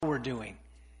doing.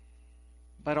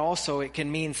 But also it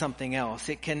can mean something else.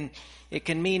 It can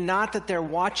mean not that they're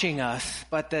watching us,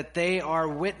 but that they are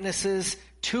witnesses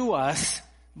to us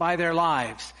by their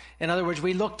lives. In other words,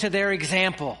 we look to their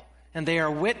example, and they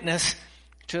are witness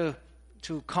to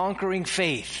conquering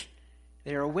faith.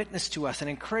 They are a witness to us, an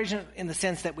encouragement in the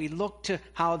sense that we look to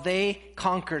how they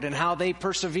conquered and how they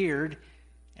persevered,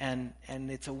 and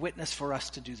it's a witness for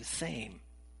us to do the same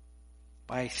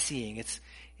by seeing.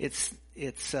 It's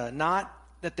not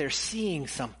that they're seeing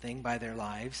something by their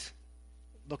lives,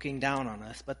 looking down on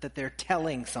us, but that they're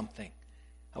telling something.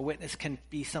 A witness can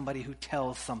be somebody who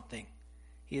tells something.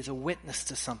 He is a witness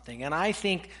to something. And I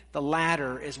think the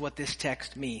latter is what this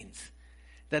text means.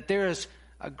 That there is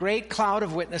a great cloud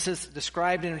of witnesses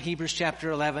described in Hebrews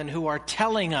chapter 11 who are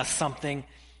telling us something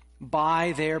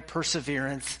by their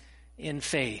perseverance in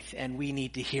faith, and we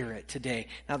need to hear it today.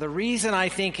 Now, the reason I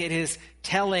think it is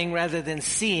telling rather than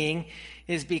seeing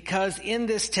is because in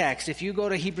this text, if you go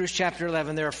to Hebrews chapter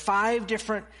 11, there are 5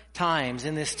 different times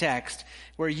in this text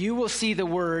where you will see the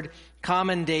word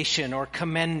commendation or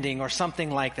commending or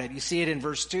something like that. You see it in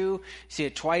verse 2, you see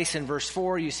it twice in verse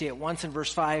 4, you see it once in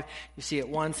verse 5, you see it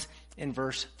once in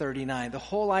verse 39. The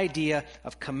whole idea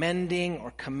of commending or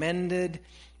commended,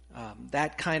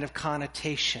 that kind of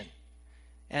connotation.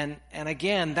 And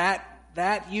again,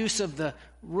 that use of the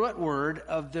root word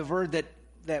of the word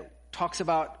that talks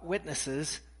about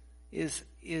witnesses is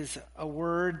a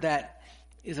word that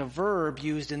is a verb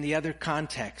used in the other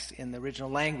context in the original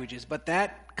languages. But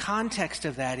that context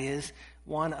of that is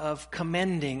one of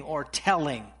commending or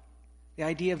telling. The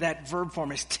idea of that verb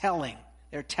form is telling.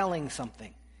 They're telling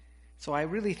something. So I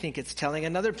really think it's telling.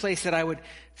 Another place that I would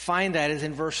find that is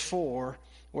in verse 4,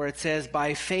 where it says,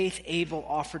 by faith Abel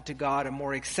offered to God a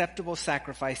more acceptable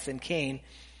sacrifice than Cain,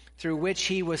 through which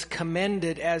he was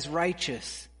commended as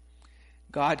righteous,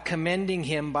 God commending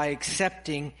him by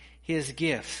accepting his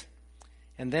gift.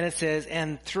 And then it says,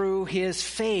 and through his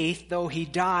faith, though he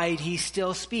died, he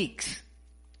still speaks.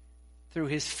 Through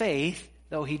his faith,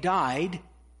 though he died,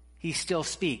 he still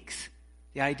speaks.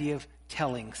 The idea of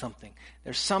telling something.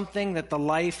 There's something that the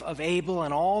life of Abel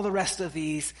and all the rest of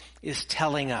these is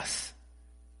telling us.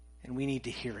 And we need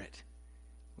to hear it.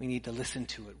 We need to listen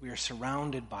to it. We are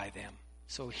surrounded by them.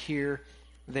 So hear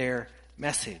their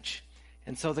message.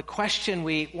 And so the question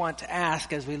we want to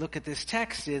ask as we look at this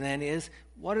text then is,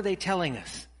 what are they telling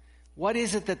us? What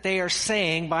is it that they are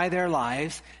saying by their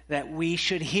lives that we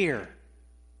should hear?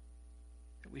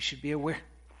 That we should be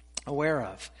aware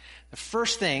of? The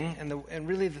first thing, and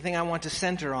really the thing I want to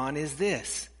center on, is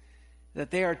this,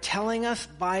 that they are telling us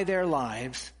by their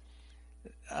lives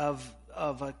of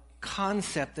a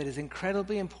concept that is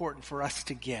incredibly important for us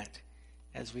to get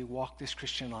as we walk this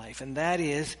Christian life. And that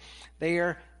is, they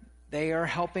are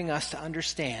helping us to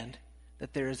understand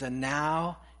that there is a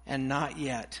now and not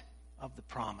yet of the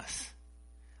promise.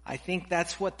 I think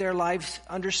that's what their lives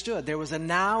understood. There was a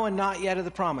now and not yet of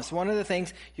the promise. One of the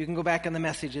things, you can go back in the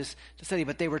messages to study,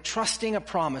 but they were trusting a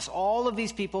promise. All of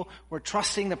these people were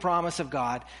trusting the promise of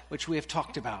God, which we have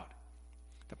talked about.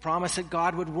 The promise that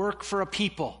God would work for a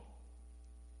people.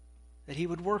 That he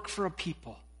would work for a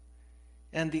people.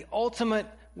 And the ultimate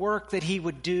work that he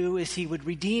would do is he would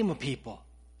redeem a people.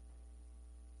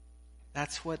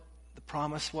 That's what the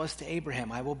promise was to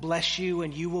Abraham. I will bless you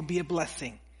and you will be a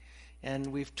blessing. And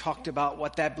we've talked about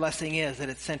what that blessing is, that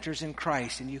it centers in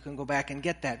Christ, and you can go back and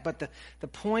get that. But the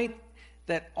point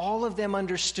that all of them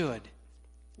understood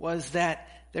was that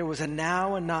there was a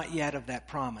now and not yet of that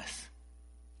promise.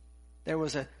 There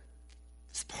was a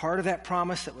part of that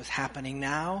promise that was happening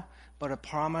now, but a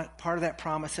part of that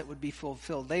promise that would be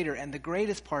fulfilled later. And the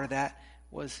greatest part of that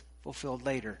was fulfilled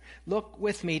later. Look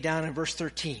with me down in verse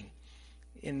 13.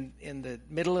 In the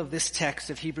middle of this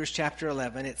text of Hebrews chapter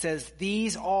 11, it says,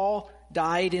 these all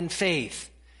died in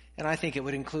faith. And I think it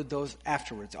would include those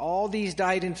afterwards. All these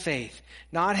died in faith,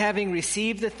 not having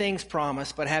received the things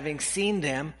promised, but having seen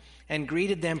them and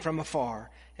greeted them from afar,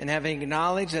 and having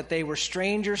acknowledged that they were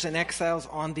strangers and exiles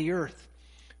on the earth.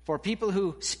 For people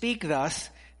who speak thus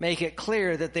make it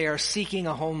clear that they are seeking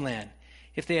a homeland.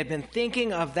 If they had been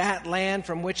thinking of that land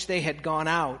from which they had gone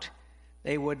out,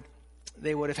 they would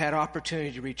have had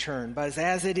opportunity to return. But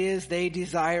as it is, they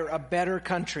desire a better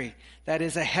country, that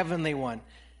is a heavenly one.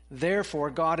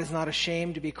 Therefore, God is not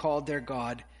ashamed to be called their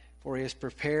God, for he has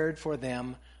prepared for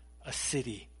them a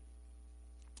city.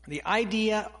 The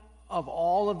idea of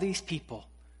all of these people,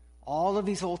 all of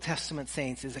these Old Testament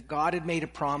saints, is that God had made a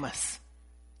promise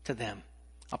to them.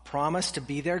 A promise to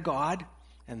be their God,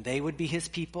 and they would be his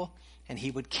people, and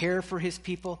he would care for his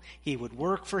people, he would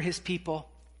work for his people.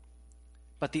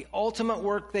 But the ultimate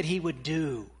work that he would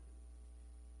do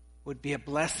would be a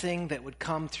blessing that would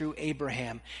come through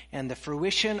Abraham. And the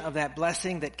fruition of that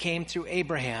blessing that came through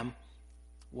Abraham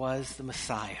was the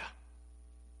Messiah.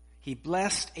 He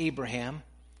blessed Abraham.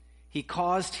 He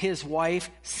caused his wife,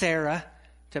 Sarah,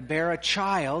 to bear a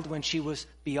child when she was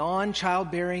beyond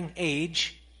childbearing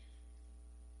age,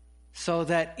 so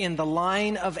that in the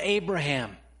line of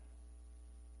Abraham,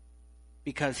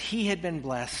 because he had been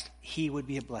blessed, he would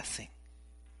be a blessing.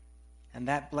 And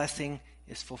that blessing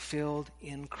is fulfilled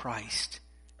in Christ,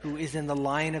 who is in the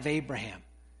line of Abraham.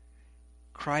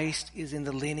 Christ is in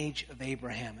the lineage of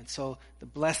Abraham. And so the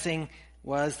blessing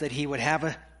was that he would have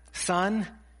a son,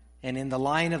 and in the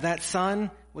line of that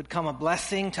son would come a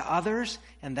blessing to others,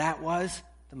 and that was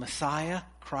the Messiah,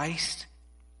 Christ.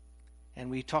 And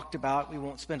we talked about, we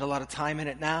won't spend a lot of time in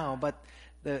it now, but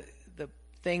the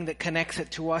thing that connects it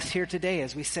to us here today,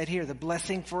 as we said here, the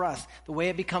blessing for us, the way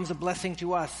it becomes a blessing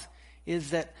to us,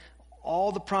 is that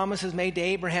all the promises made to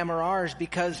Abraham are ours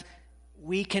because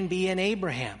we can be in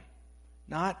Abraham.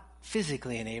 Not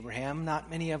physically in Abraham.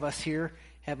 Not many of us here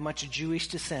have much Jewish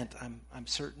descent, I'm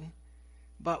certain.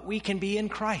 But we can be in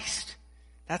Christ.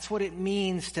 That's what it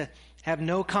means to have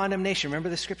no condemnation. Remember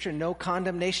the scripture, no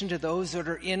condemnation to those that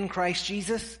are in Christ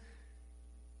Jesus?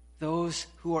 Those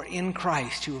who are in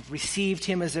Christ, who have received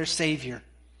him as their Savior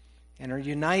and are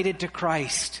united to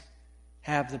Christ,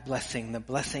 have the blessing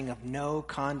of no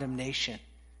condemnation.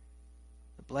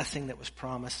 The blessing that was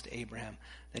promised to Abraham,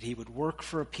 that he would work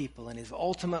for a people and his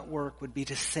ultimate work would be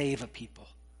to save a people.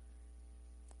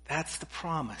 That's the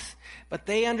promise. But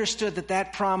they understood that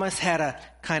that promise had a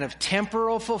kind of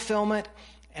temporal fulfillment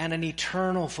and an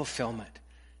eternal fulfillment.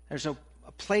 There's a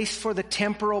place for the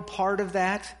temporal part of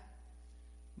that,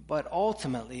 but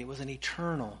ultimately it was an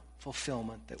eternal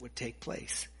fulfillment that would take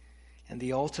place. And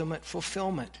the ultimate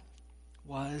fulfillment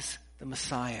was the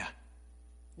Messiah,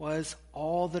 was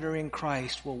all that are in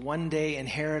Christ will one day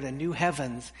inherit a new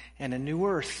heavens and a new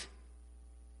earth.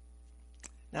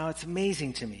 Now it's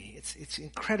amazing to me, it's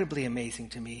incredibly amazing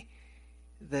to me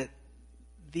that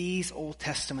these Old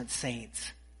Testament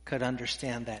saints could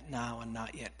understand that now and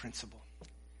not yet principle.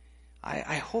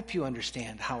 I hope you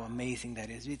understand how amazing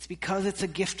that is. It's because it's a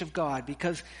gift of God,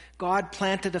 because God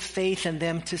planted a faith in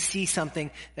them to see something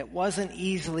that wasn't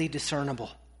easily discernible.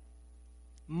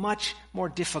 Much more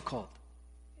difficult,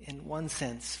 in one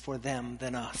sense, for them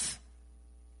than us.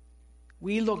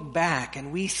 We look back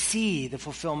and we see the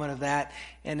fulfillment of that,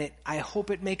 and I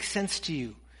hope it makes sense to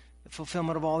you, the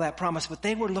fulfillment of all that promise. But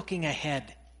they were looking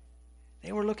ahead.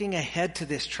 They were looking ahead to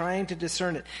this, trying to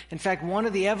discern it. In fact, one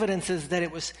of the evidences that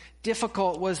it was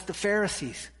difficult was the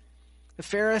Pharisees. The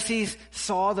Pharisees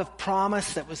saw the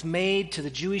promise that was made to the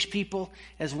Jewish people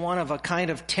as one of a kind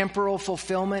of temporal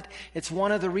fulfillment. It's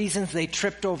one of the reasons they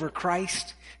tripped over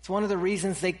Christ. It's one of the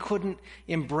reasons they couldn't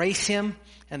embrace him,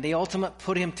 and they ultimately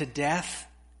put him to death,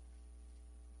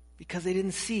 because they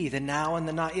didn't see the now and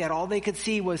the not yet. All they could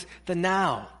see was the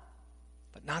now,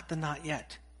 but not the not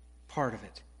yet part of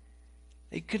it.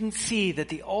 They couldn't see that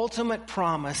the ultimate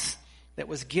promise that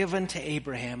was given to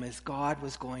Abraham is God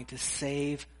was going to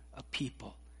save a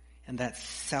people, and that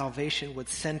salvation would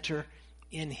center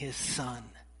in his Son.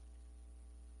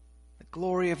 The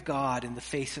glory of God in the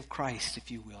face of Christ,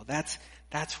 if you will.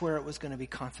 That's where it was going to be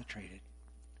concentrated.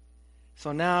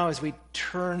 So now, as we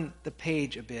turn the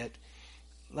page a bit,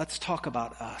 let's talk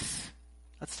about us.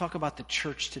 Let's talk about the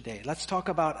church today. Let's talk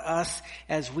about us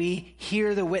as we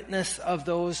hear the witness of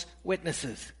those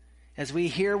witnesses, as we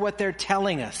hear what they're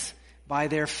telling us by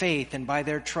their faith and by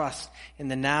their trust in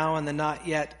the now and the not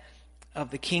yet of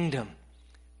the kingdom.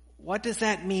 What does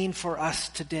that mean for us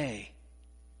today?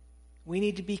 We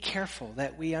need to be careful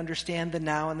that we understand the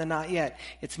now and the not yet.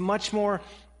 It's much more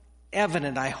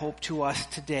evident, I hope, to us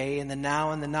today in the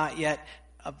now and the not yet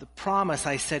of the promise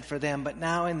I said for them, but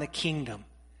now in the kingdom.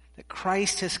 That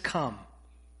Christ has come.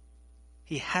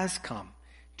 He has come.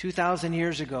 2,000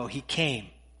 years ago, he came.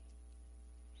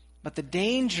 But the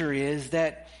danger is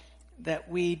that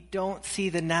we don't see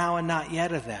the now and not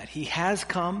yet of that. He has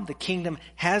come. The kingdom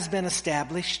has been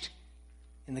established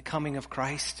in the coming of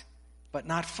Christ, but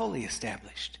not fully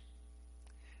established.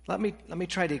 Let me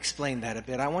try to explain that a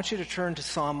bit. I want you to turn to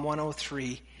Psalm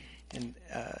 103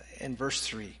 and verse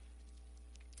 3.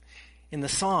 In the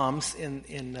Psalms,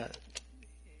 in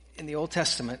the Old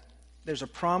Testament, there's a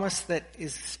promise that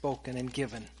is spoken and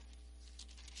given.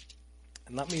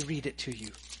 And let me read it to you.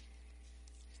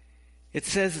 It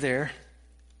says there,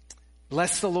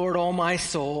 "Bless the Lord, O my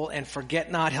soul, and forget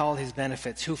not all his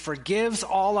benefits, who forgives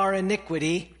all our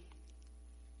iniquity."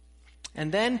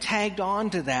 And then tagged on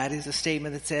to that is a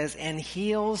statement that says, "and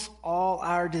heals all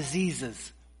our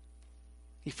diseases."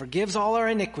 He forgives all our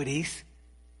iniquities.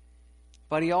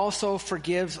 but he also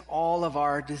forgives all of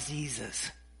our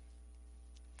diseases.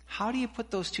 How do you put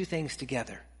those two things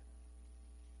together?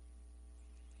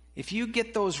 If you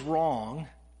get those wrong,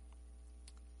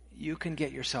 you can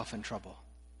get yourself in trouble.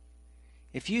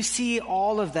 If you see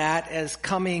all of that as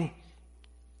coming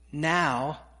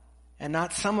now and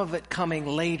not some of it coming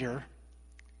later,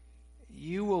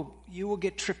 you will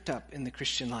get tripped up in the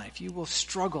Christian life. You will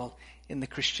struggle in the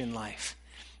Christian life.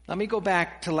 Let me go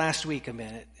back to last week a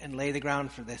minute and lay the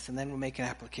ground for this, and then we'll make an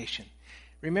application.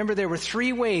 Remember, there were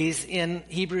 3 ways in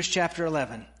Hebrews chapter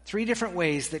 11, 3 different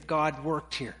ways that God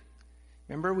worked here.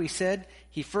 Remember, we said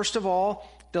he first of all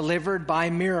delivered by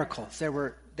miracles. There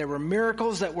were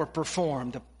miracles that were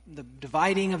performed, the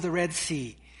dividing of the Red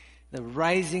Sea, the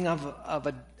rising of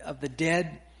the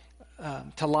dead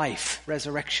to life,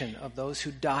 resurrection of those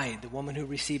who died, the woman who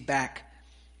received back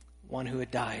one who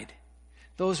had died.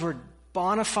 Those were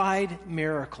bona fide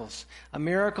miracles. A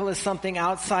miracle is something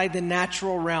outside the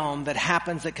natural realm that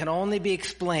happens that can only be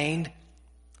explained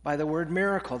by the word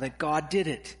miracle, that God did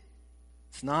it.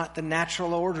 It's not the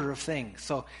natural order of things.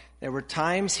 So there were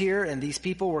times here, and these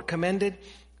people were commended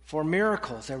for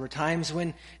miracles. There were times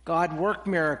when God worked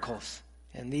miracles,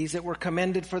 and these that were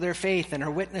commended for their faith and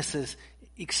are witnesses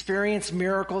experienced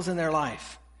miracles in their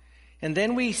life. And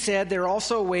then we said there are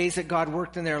also ways that God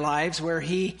worked in their lives where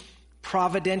he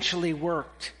providentially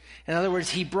worked. In other words,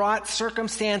 he brought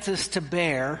circumstances to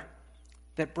bear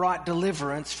that brought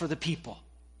deliverance for the people.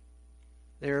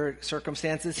 There are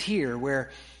circumstances here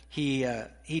where he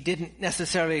didn't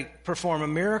necessarily perform a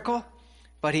miracle,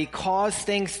 but he caused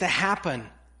things to happen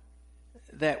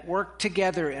that worked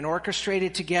together and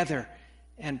orchestrated together,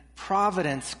 and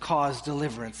providence caused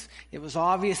deliverance. It was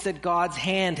obvious that God's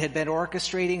hand had been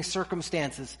orchestrating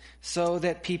circumstances so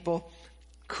that people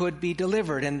could be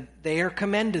delivered, and they are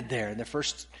commended there in the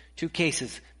first 2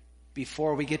 cases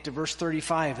before we get to verse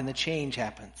 35 and the change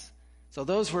happens. So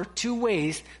those were 2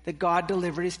 ways that God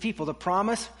delivered his people. The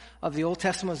promise of the Old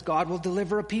Testament is God will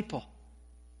deliver a people.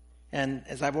 And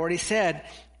as I've already said,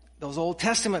 those Old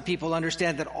Testament people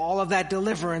understand that all of that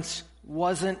deliverance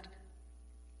wasn't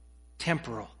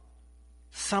temporal.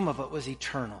 Some of it was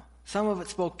eternal. Some of it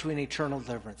spoke to an eternal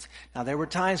deliverance. Now, there were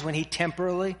times when he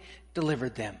temporarily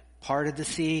delivered them, parted the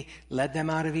sea, led them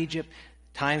out of Egypt,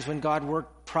 times when God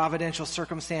worked providential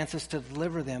circumstances to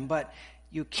deliver them. But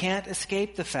you can't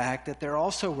escape the fact that there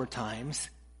also were times,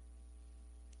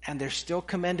 and they're still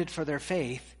commended for their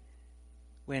faith,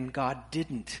 when God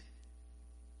didn't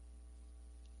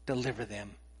deliver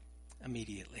them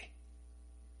immediately.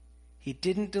 He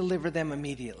didn't deliver them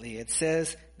immediately. It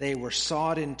says they were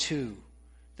sawed in 2.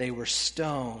 They were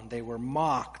stoned. They were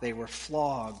mocked. They were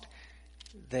flogged.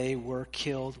 They were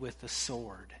killed with the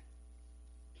sword.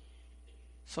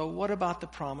 So what about the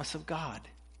promise of God?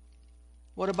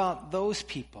 What about those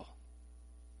people?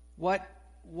 What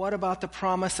about the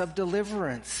promise of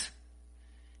deliverance?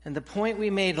 And the point we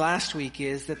made last week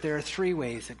is that there are 3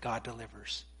 ways that God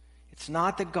delivers. It's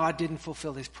not that God didn't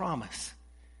fulfill his promise,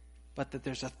 but that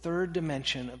there's a 3rd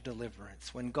dimension of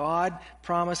deliverance. When God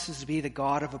promises to be the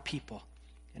God of a people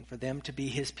and for them to be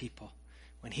his people,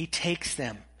 when he takes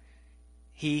them,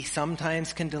 he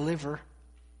sometimes can deliver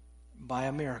by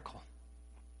a miracle.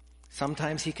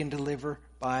 Sometimes he can deliver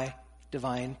by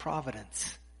divine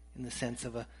providence in the sense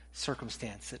of a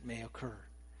circumstance that may occur.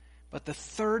 But the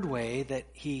 3rd way that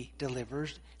he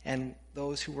delivers, and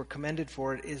those who were commended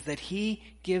for it, is that he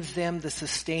gives them the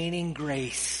sustaining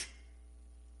grace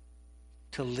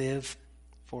to live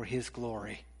for his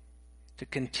glory, to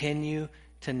continue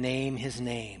to name his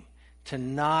name, to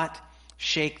not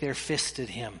shake their fist at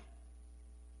him.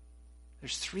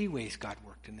 There's 3 ways God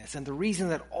worked in this. And the reason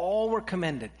that all were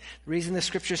commended, the reason the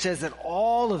scripture says that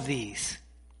all of these,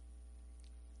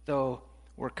 though,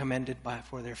 were commended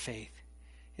for their faith,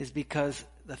 is because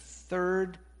the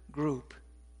 3rd group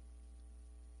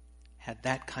had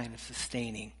that kind of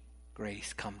sustaining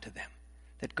grace come to them.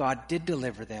 That God did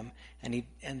deliver them, and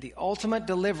the ultimate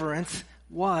deliverance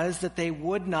was that they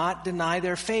would not deny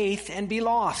their faith and be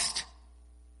lost.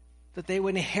 That they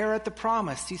would inherit the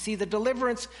promise. You see, the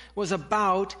deliverance was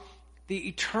about the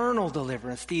eternal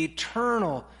deliverance, the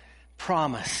eternal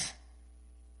promise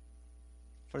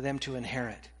for them to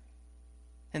inherit.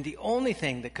 And the only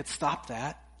thing that could stop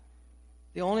that,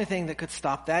 and the only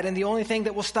thing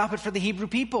that will stop it for the Hebrew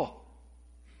people,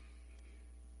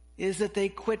 is that they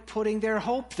quit putting their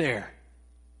hope there.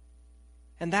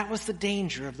 And that was the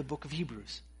danger of the book of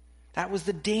Hebrews. That was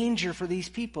the danger for these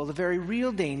people, the very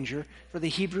real danger for the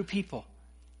Hebrew people.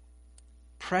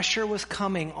 Pressure was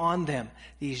coming on them.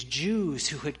 These Jews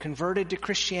who had converted to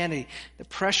Christianity, the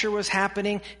pressure was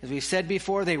happening. As we've said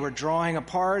before, they were drawing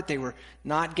apart. They were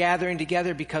not gathering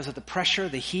together because of the pressure,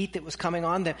 the heat that was coming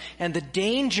on them. And the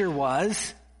danger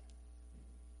was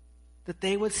that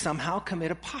they would somehow commit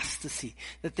apostasy,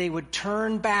 that they would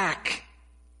turn back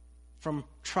from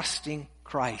trusting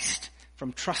Christ,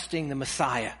 from trusting the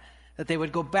Messiah, that they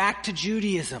would go back to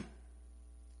Judaism.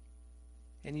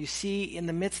 And you see, in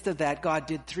the midst of that, God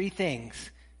did 3 things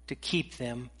to keep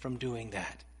them from doing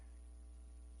that.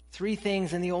 3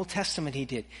 things in the Old Testament he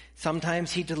did.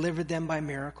 Sometimes he delivered them by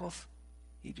miracles.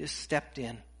 He just stepped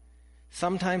in.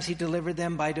 Sometimes he delivered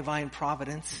them by divine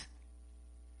providence.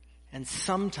 And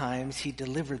sometimes he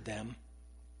delivered them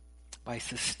by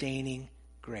sustaining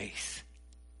grace.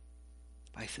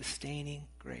 By sustaining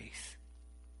grace.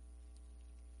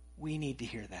 We need to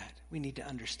hear that. We need to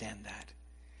understand that.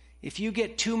 If you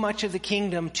get too much of the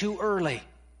kingdom too early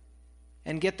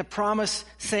and get the promise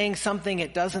saying something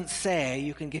it doesn't say,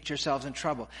 you can get yourselves in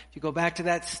trouble. If you go back to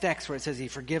that text where it says he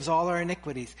forgives all our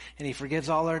iniquities and he forgives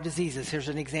all our diseases, here's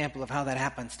an example of how that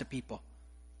happens to people.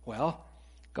 Well,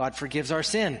 God forgives our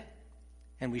sin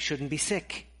and we shouldn't be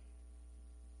sick.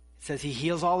 It says he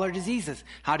heals all our diseases.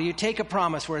 How do you take a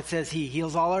promise where it says he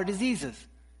heals all our diseases?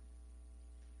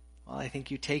 Well, I think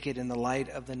you take it in the light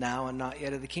of the now and not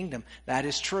yet of the kingdom. That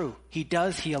is true. He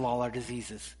does heal all our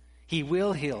diseases. He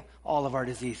will heal all of our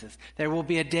diseases. There will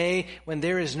be a day when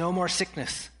there is no more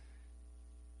sickness.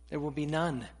 There will be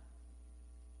none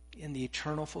in the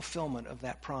eternal fulfillment of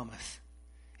that promise.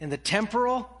 In the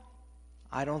temporal,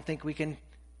 I don't think we can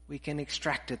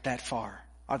extract it that far.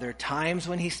 Are there times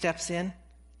when he steps in?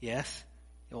 Yes.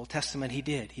 The Old Testament he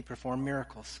did. He performed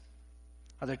miracles.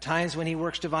 Are there times when he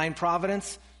works divine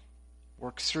providence?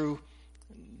 Works through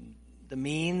the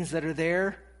means that are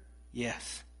there?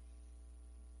 Yes.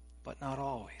 But not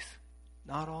always.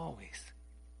 Not always.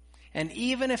 And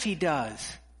even if he does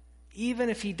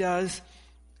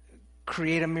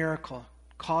create a miracle,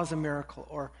 cause a miracle,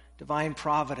 or divine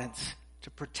providence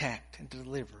to protect and to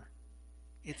deliver,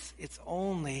 it's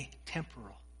only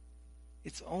temporal.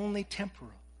 It's only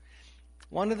temporal.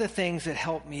 One of the things that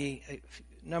helped me a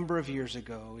number of years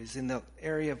ago is in the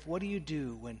area of what do you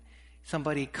do when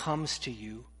somebody comes to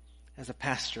you as a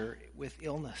pastor with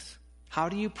illness? How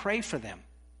do you pray for them?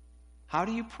 How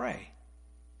do you pray?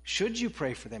 Should you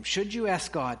pray for them? Should you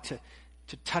ask God to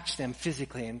touch them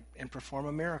physically and perform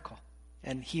a miracle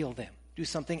and heal them? Do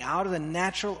something out of the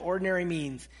natural, ordinary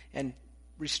means and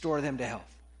restore them to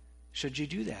health. Should you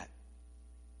do that?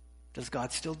 Does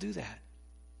God still do that?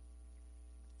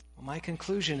 Well, my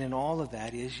conclusion in all of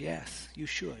that is yes, you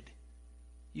should.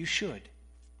 You should.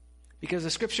 Because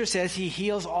the scripture says he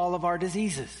heals all of our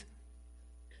diseases.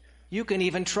 You can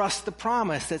even trust the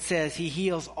promise that says he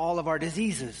heals all of our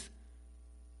diseases.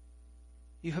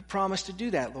 You have promised to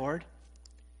do that, Lord.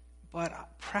 But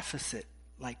preface it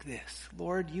like this.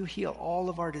 Lord, you heal all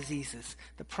of our diseases.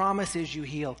 The promise is you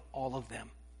heal all of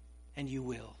them. And you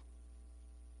will.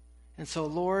 And so,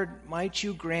 Lord, might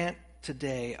you grant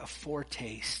today a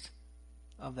foretaste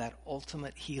of that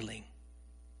ultimate healing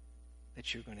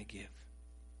that you're going to give.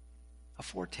 A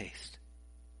foretaste.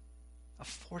 A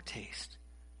foretaste.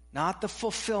 Not the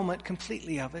fulfillment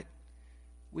completely of it.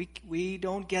 We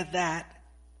don't get that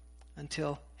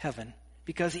until heaven.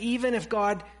 Because even if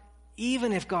God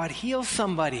heals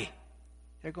somebody,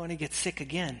 they're going to get sick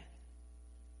again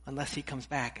unless he comes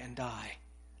back and die.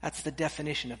 That's the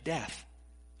definition of death.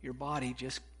 Your body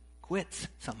just quits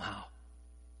somehow.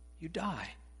 You die.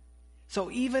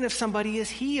 So even if somebody is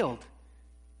healed,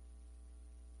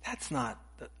 that's not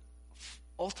the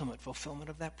ultimate fulfillment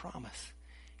of that promise.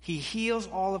 He heals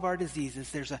all of our diseases.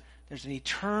 There's an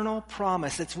eternal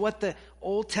promise. It's what the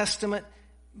Old Testament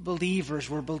believers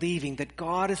were believing, that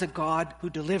God is a God who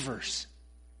delivers.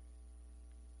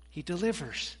 He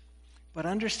delivers. But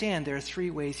understand there are 3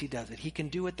 ways he does it. He can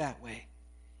do it that way.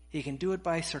 He can do it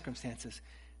by circumstances.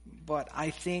 But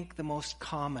I think the most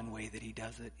common way that he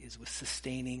does it is with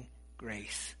sustaining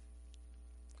grace.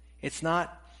 It's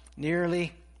not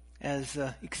nearly as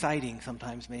exciting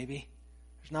sometimes, maybe.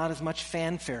 There's not as much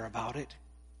fanfare about it.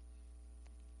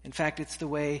 In fact, it's the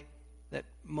way that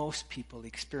most people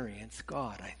experience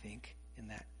God, I think,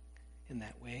 in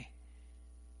that way.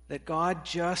 That God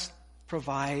just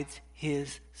provides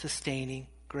his sustaining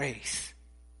grace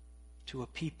to a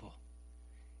people.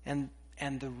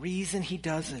 And the reason he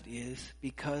does it is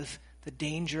because the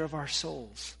danger of our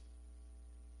souls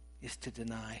is to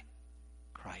deny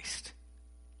Christ.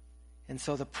 And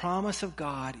so the promise of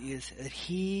God is that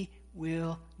he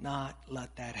will not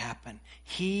let that happen.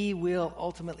 He will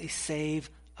ultimately save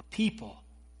a people.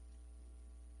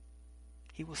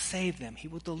 He will save them. He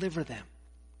will deliver them.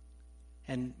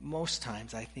 And most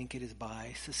times I think it is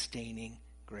by sustaining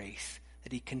grace,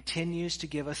 that he continues to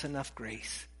give us enough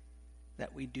grace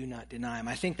that we do not deny him.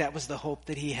 I think that was the hope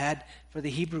that he had for the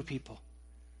Hebrew people.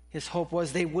 His hope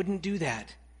was they wouldn't do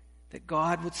that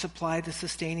God would supply the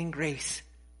sustaining grace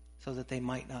so that they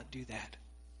might not do that.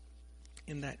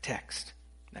 In that text,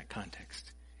 that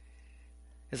context.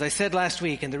 As I said last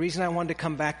week, and the reason I wanted to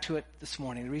come back to it this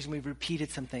morning, the reason we've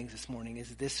repeated some things this morning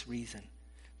is this reason,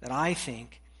 that I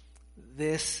think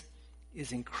this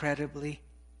is incredibly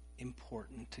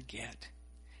important to get.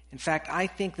 In fact, I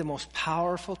think the most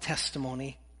powerful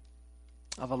testimony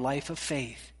of a life of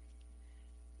faith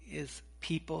is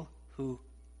people who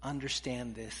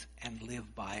understand this and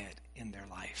live by it in their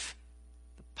life.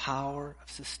 The power of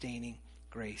sustaining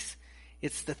grace.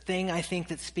 It's the thing I think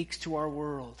that speaks to our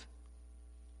world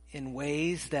in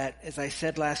ways that, as I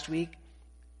said last week,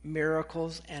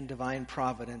 miracles and divine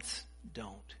providence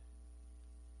don't.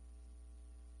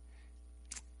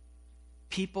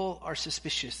 People are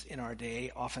suspicious in our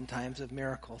day, oftentimes, of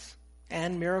miracles.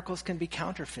 And miracles can be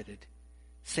counterfeited.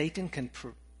 Satan can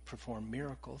perform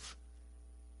miracles.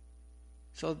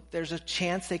 So there's a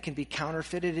chance they can be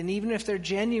counterfeited. And even if they're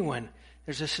genuine,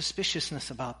 there's a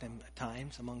suspiciousness about them at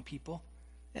times among people.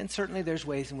 And certainly there's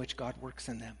ways in which God works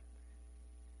in them.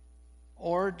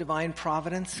 Or divine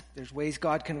providence. There's ways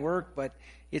God can work, but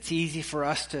it's easy for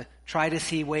us to try to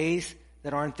see ways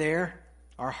that aren't there.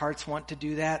 Our hearts want to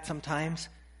do that sometimes.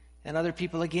 And other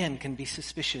people, again, can be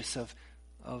suspicious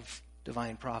of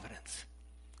divine providence.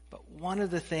 But one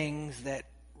of the things that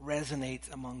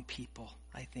resonates among people,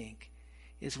 I think,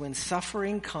 is when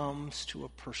suffering comes to a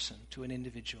person, to an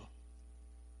individual,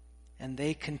 and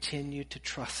they continue to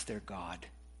trust their God.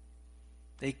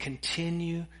 They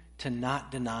continue to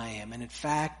not deny him. And in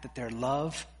fact, that their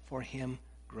love for him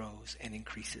grows and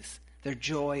increases. Their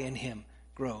joy in him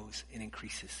grows and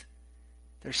increases.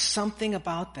 There's something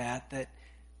about that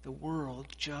the world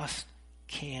just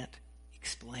can't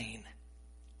explain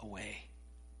away.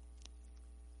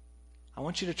 I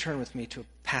want you to turn with me to a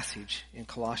passage in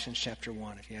Colossians chapter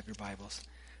 1, if you have your Bibles.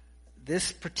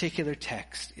 This particular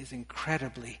text is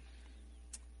incredibly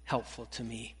helpful to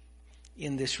me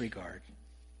in this regard.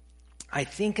 I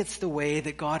think it's the way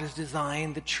that God has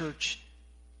designed the church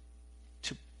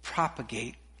to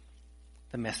propagate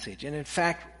the message. And in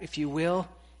fact, if you will,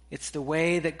 it's the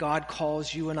way that God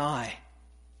calls you and I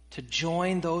to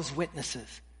join those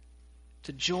witnesses,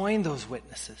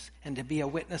 and to be a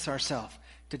witness ourselves,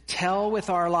 to tell with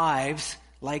our lives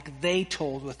like they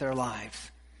told with their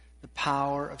lives the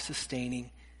power of sustaining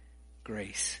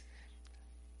grace.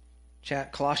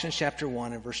 Colossians chapter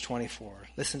 1 and verse 24.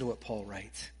 Listen to what Paul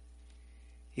writes.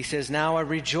 He says, "Now I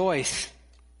rejoice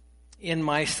in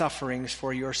my sufferings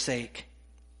for your sake.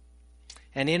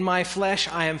 And in my flesh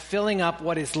I am filling up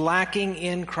what is lacking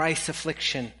in Christ's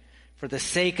affliction for the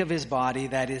sake of his body,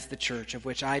 that is the church, of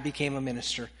which I became a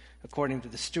minister according to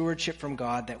the stewardship from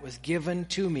God that was given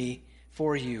to me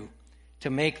for you, to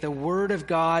make the word of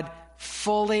God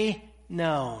fully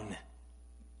known,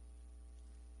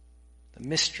 the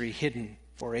mystery hidden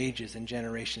for ages and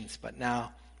generations, but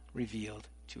now revealed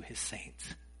to his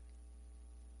saints."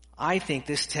 I think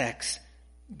this text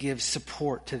gives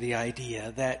support to the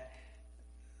idea that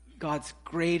God's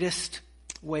greatest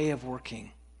way of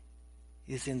working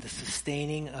is in the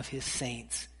sustaining of his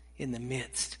saints in the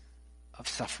midst of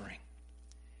suffering.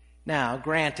 Now,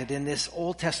 granted, in this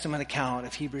Old Testament account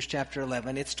of Hebrews chapter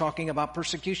 11, it's talking about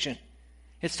persecution.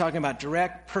 It's talking about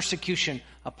direct persecution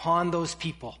upon those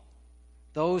people,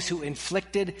 those who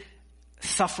inflicted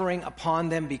suffering upon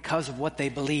them because of what they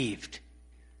believed.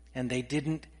 And they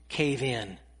didn't cave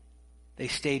in. They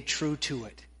stayed true to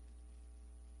it.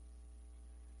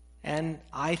 And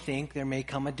I think there may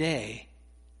come a day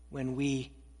when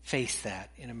we face that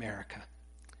in America.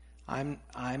 I'm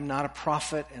not a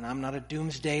prophet, and I'm not a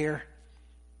doomsdayer,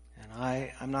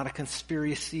 and I'm not a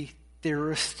conspiracy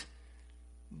theorist,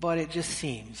 but it just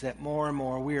seems that more and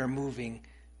more we are moving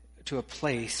to a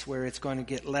place where it's going to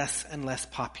get less and less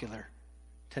popular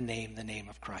to name the name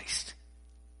of Christ.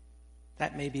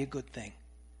 That may be a good thing.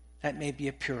 That may be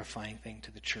a purifying thing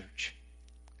to the church.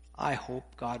 I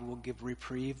hope God will give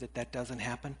reprieve that doesn't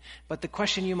happen. But the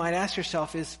question you might ask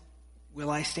yourself is, will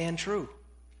I stand true?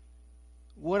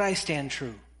 Would I stand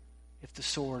true if the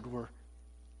sword were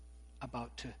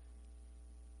about to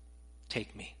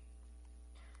take me?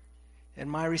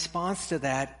 And my response to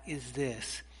that is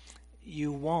this: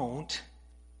 you won't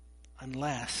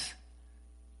unless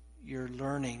you're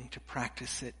learning to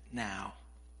practice it now.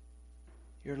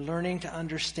 You're learning to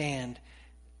understand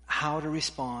how to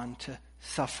respond to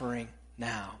suffering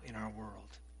now in our world.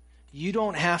 You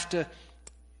don't have to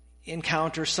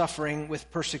encounter suffering with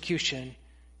persecution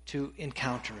to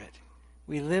encounter it.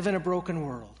 We live in a broken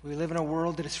world. We live in a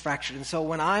world that is fractured. And so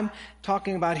when I'm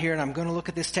talking about here, and I'm going to look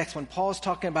at this text, when Paul's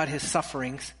talking about his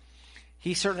sufferings,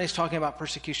 he certainly is talking about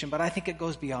persecution, but I think it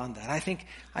goes beyond that. I think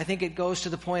it goes to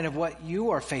the point of what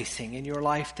you are facing in your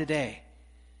life today.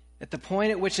 At the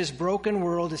point at which this broken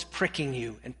world is pricking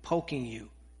you and poking you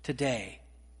today,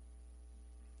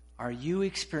 are you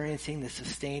experiencing the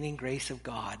sustaining grace of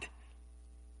God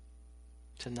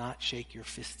to not shake your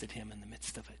fist at him in the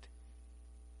midst of it?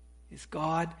 Is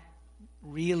God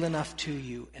real enough to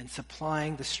you and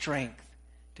supplying the strength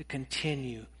to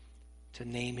continue to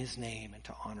name his name and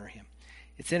to honor him?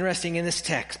 It's interesting in this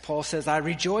text, Paul says, I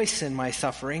rejoice in my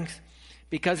sufferings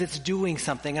because it's doing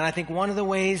something. And I think one of the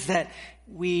ways that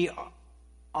we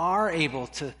are able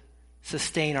to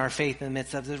sustain our faith in the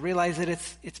midst of it is realize that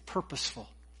it's purposeful.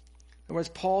 In other words,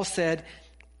 Paul said,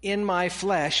 in my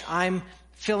flesh, I'm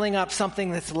filling up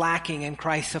something that's lacking in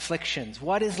Christ's afflictions.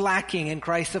 What is lacking in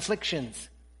Christ's afflictions?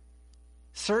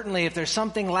 Certainly, if there's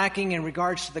something lacking in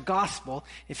regards to the gospel,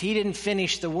 if he didn't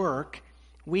finish the work,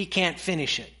 we can't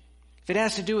finish it. If it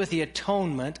has to do with the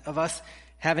atonement of us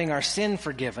having our sin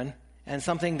forgiven and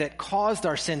something that caused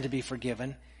our sin to be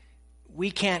forgiven,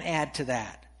 we can't add to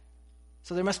that.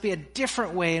 So there must be a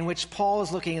different way in which Paul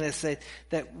is looking at this,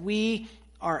 that we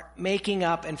are making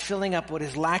up and filling up what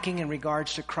is lacking in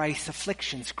regards to Christ's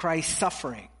afflictions, Christ's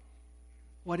suffering.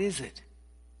 What is it?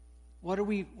 What are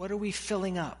we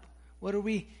filling up? What are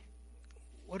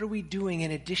we doing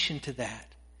in addition to that?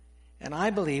 And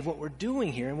I believe what we're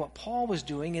doing here and what Paul was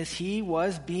doing is he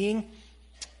was being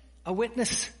a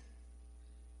witness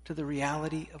to the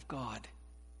reality of God,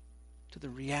 to the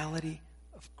reality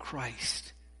of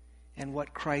Christ and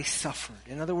what Christ suffered.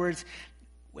 In other words,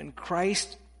 when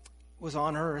Christ was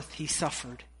on earth, he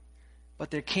suffered.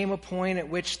 But there came a point at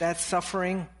which that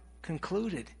suffering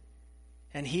concluded.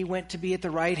 And he went to be at the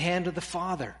right hand of the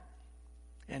Father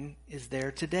and is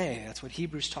there today. That's what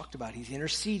Hebrews talked about. He's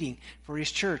interceding for his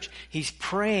church. He's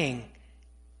praying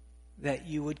that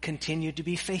you would continue to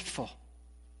be faithful.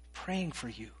 Praying for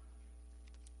you.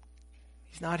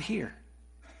 He's not here.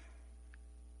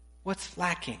 What's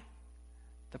lacking?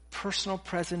 The personal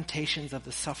presentations of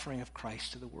the suffering of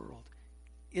Christ to the world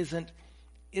isn't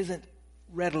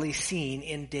readily seen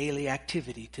in daily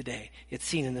activity today. It's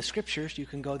seen in the scriptures. You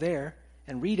can go there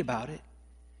and read about it.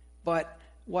 But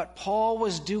what Paul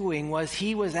was doing was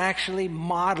he was actually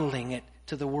modeling it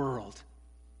to the world.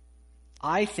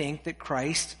 I think that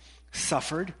Christ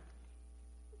suffered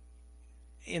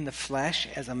in the flesh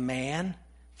as a man,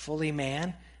 fully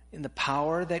man, in the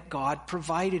power that God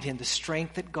provided him, the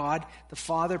strength that God the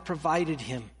Father provided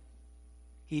him.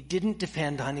 He didn't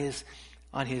depend on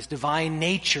his divine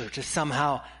nature to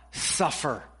somehow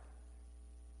suffer.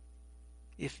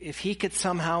 If he could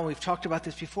somehow, we've talked about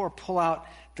this before, pull out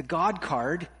the God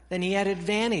card, then he had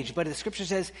advantage. But the scripture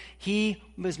says he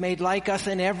was made like us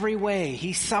in every way.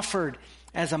 He suffered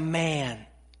as a man.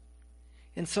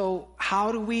 And so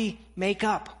how do we make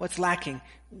up what's lacking?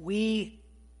 We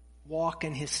walk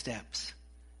in his steps.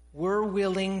 We're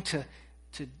willing to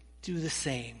do the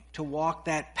same, to walk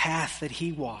that path that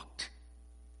he walked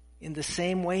in the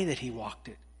same way that he walked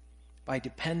it, by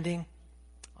depending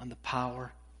on the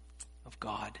power of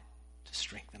God to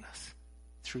strengthen us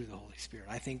through the Holy Spirit.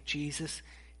 I think Jesus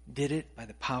did it by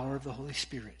the power of the Holy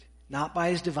Spirit, not by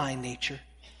his divine nature,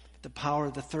 but the power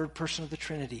of the third person of the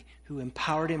Trinity who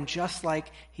empowered him just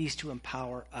like he's to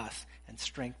empower us and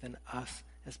strengthen us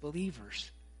as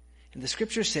believers. And the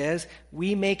scripture says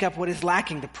we make up what is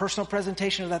lacking, the personal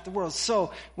presentation of that to the world.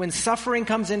 So when suffering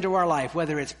comes into our life,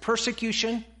 whether it's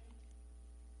persecution,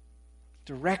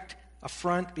 direct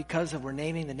affront because we're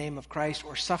naming the name of Christ,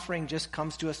 or suffering just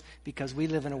comes to us because we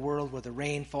live in a world where the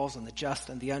rain falls on the just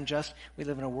and the unjust. We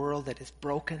live in a world that is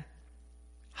broken.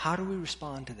 How do we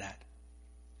respond to that?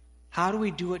 How do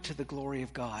we do it to the glory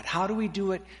of God? How do we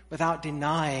do it without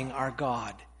denying our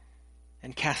God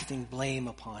and casting blame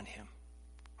upon him?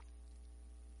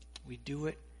 We do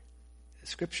it, the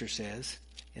scripture says,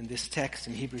 in this text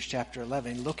in Hebrews chapter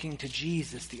 11, looking to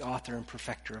Jesus, the author and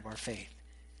perfecter of our faith.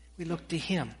 We look to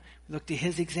him. We look to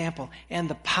his example. And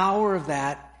the power of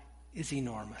that is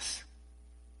enormous.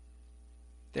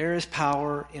 There is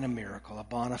power in a miracle, a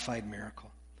bona fide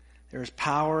miracle. There is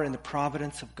power in the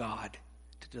providence of God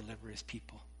to deliver his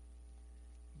people.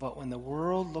 But when the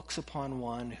world looks upon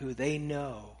one who they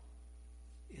know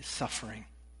is suffering,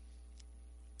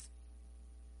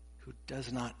 who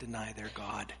does not deny their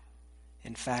God,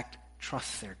 in fact,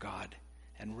 trusts their God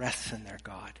and rests in their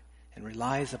God and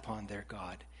relies upon their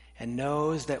God and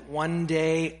knows that one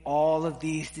day all of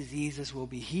these diseases will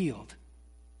be healed,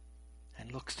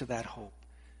 and looks to that hope,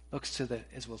 looks to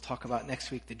as we'll talk about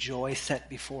next week, the joy set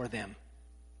before them,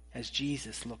 as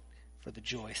Jesus looked for the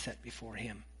joy set before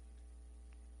him.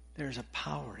 There's a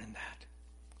power in that.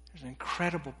 There's an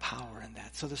incredible power in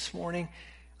that. So this morning,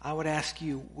 I would ask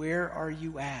you, where are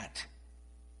you at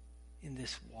in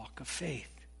this walk of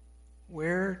faith?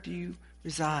 Where do you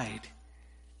reside?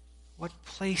 What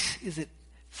place is it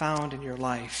found in your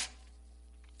life?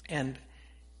 And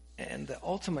the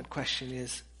ultimate question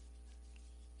is,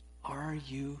 are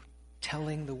you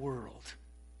telling the world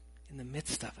in the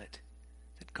midst of it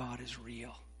that God is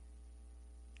real?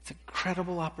 It's an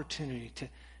incredible opportunity to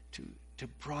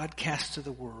broadcast to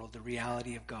the world the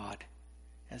reality of God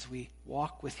as we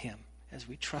walk with him, as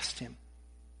we trust him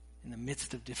in the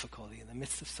midst of difficulty, in the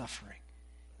midst of suffering,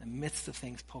 in the midst of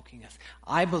things poking us.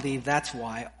 I believe that's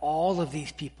why all of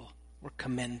these people were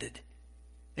commended.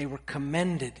 They were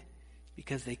commended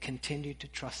because they continued to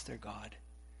trust their God,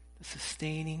 the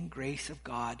sustaining grace of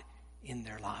God in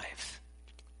their lives.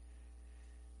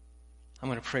 I'm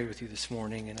going to pray with you this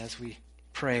morning, and as we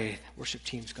pray, the worship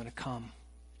team's going to come,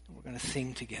 and we're going to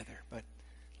sing together, but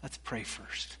let's pray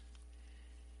first.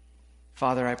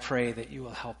 Father, I pray that you will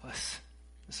help us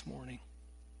this morning.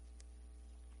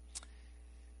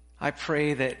 I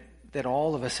pray that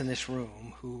all of us in this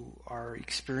room who are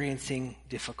experiencing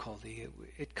difficulty,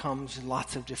 it comes in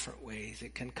lots of different ways.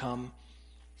 It can come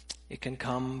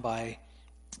by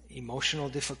emotional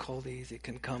difficulties. It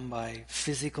can come by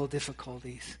physical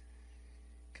difficulties.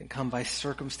 It can come by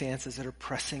circumstances that are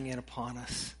pressing in upon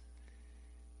us.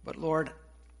 But Lord,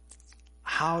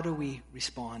 how do we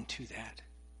respond to that?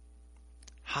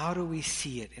 How do we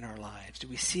see it in our lives? Do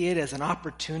we see it as an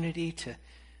opportunity to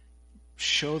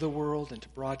show the world and to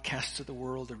broadcast to the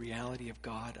world the reality of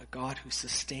God, a God who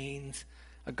sustains,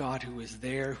 a God who is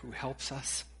there, who helps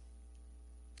us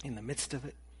in the midst of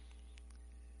it?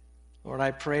 Lord,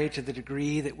 I pray to the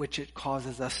degree that which it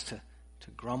causes us to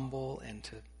grumble and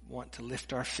to want to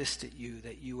lift our fist at you,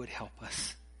 that you would help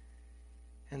us.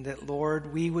 And that,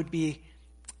 Lord, we would be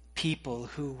people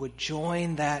who would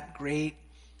join that great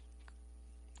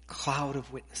cloud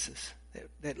of witnesses.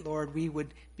 That, Lord, we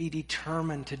would be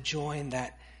determined to join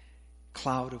that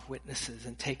cloud of witnesses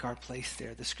and take our place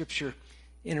there. The scripture,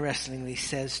 interestingly,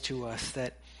 says to us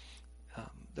that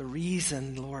the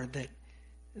reason, Lord,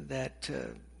 that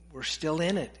we're still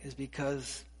in it is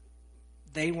because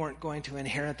they weren't going to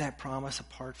inherit that promise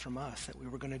apart from us, that we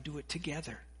were going to do it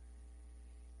together.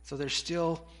 So there's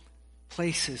still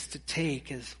places to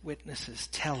take as witnesses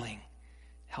telling.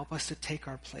 Help us to take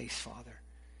our place, Father,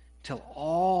 till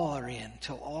all are in,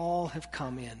 till all have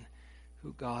come in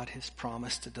who God has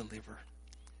promised to deliver.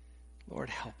 Lord,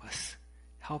 help us.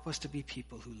 Help us to be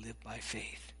people who live by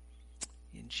faith.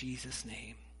 In Jesus'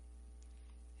 name,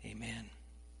 amen.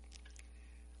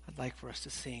 I'd like for us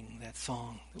to sing that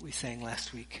song that we sang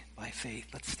last week, By Faith.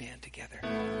 Let's stand together.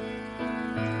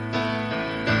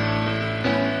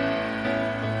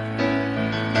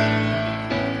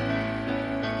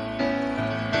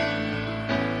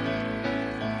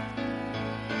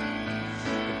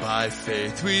 By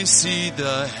faith we see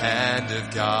the hand of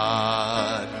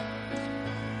God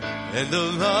and the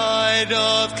light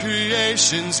of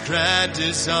creation's grand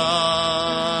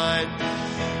design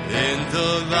in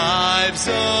the lives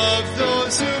of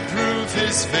those who prove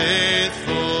his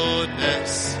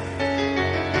faithfulness,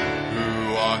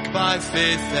 who walk by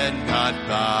faith and not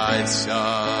by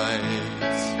sight.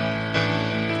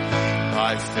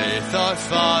 By faith our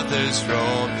fathers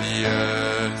roamed the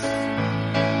earth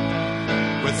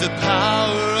with the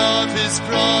power of his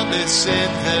promise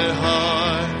in their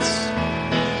hearts,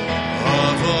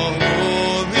 of a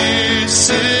holy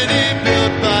city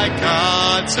built by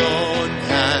God's own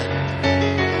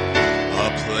hand, a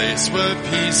place where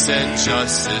peace and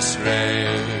justice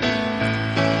reign.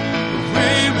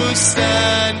 We will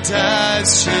stand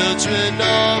as children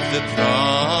of the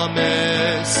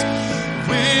promise.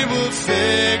 We will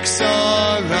fix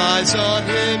our eyes on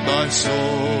him, our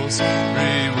souls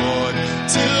reward,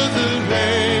 till the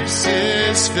race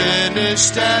is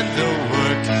finished and the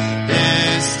work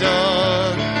is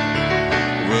done.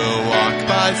 We'll walk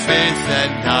by faith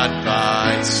and not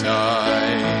by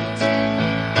sight.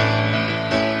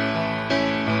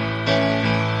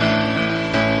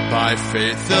 By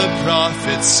faith the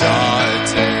prophets saw a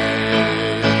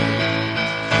day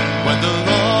when the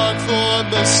longed-for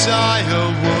Messiah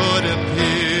would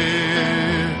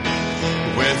appear,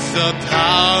 with the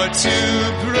power to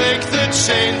break the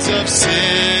chains of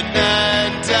sin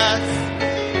and death,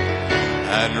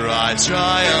 and rise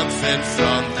triumphant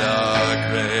from the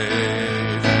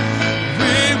grave.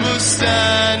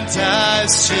 stand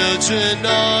as children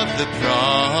of the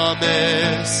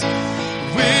promise.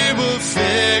 We will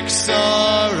fix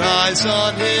our eyes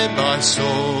on him, our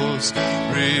soul's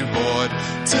reward,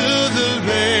 till the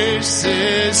race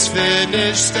is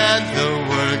finished and the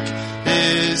work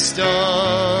is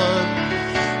done.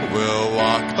 We'll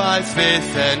walk by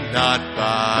faith and not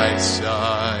by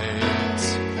sight.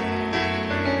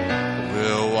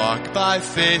 We'll walk by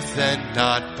faith and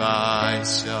not by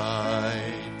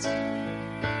sight.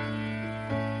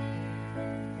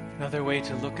 Another way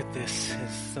to look at this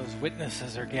as those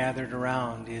witnesses are gathered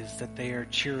around is that they are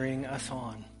cheering us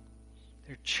on.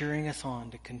 They're cheering us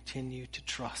on to continue to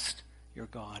trust your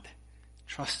God.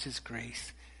 Trust his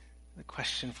grace. The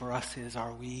question for us is,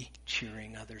 are we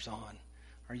cheering others on?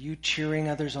 Are you cheering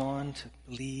others on to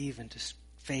believe and to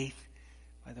faith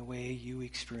by the way you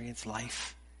experience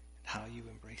life and how you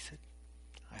embrace it?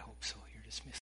 I hope so. You're dismissed.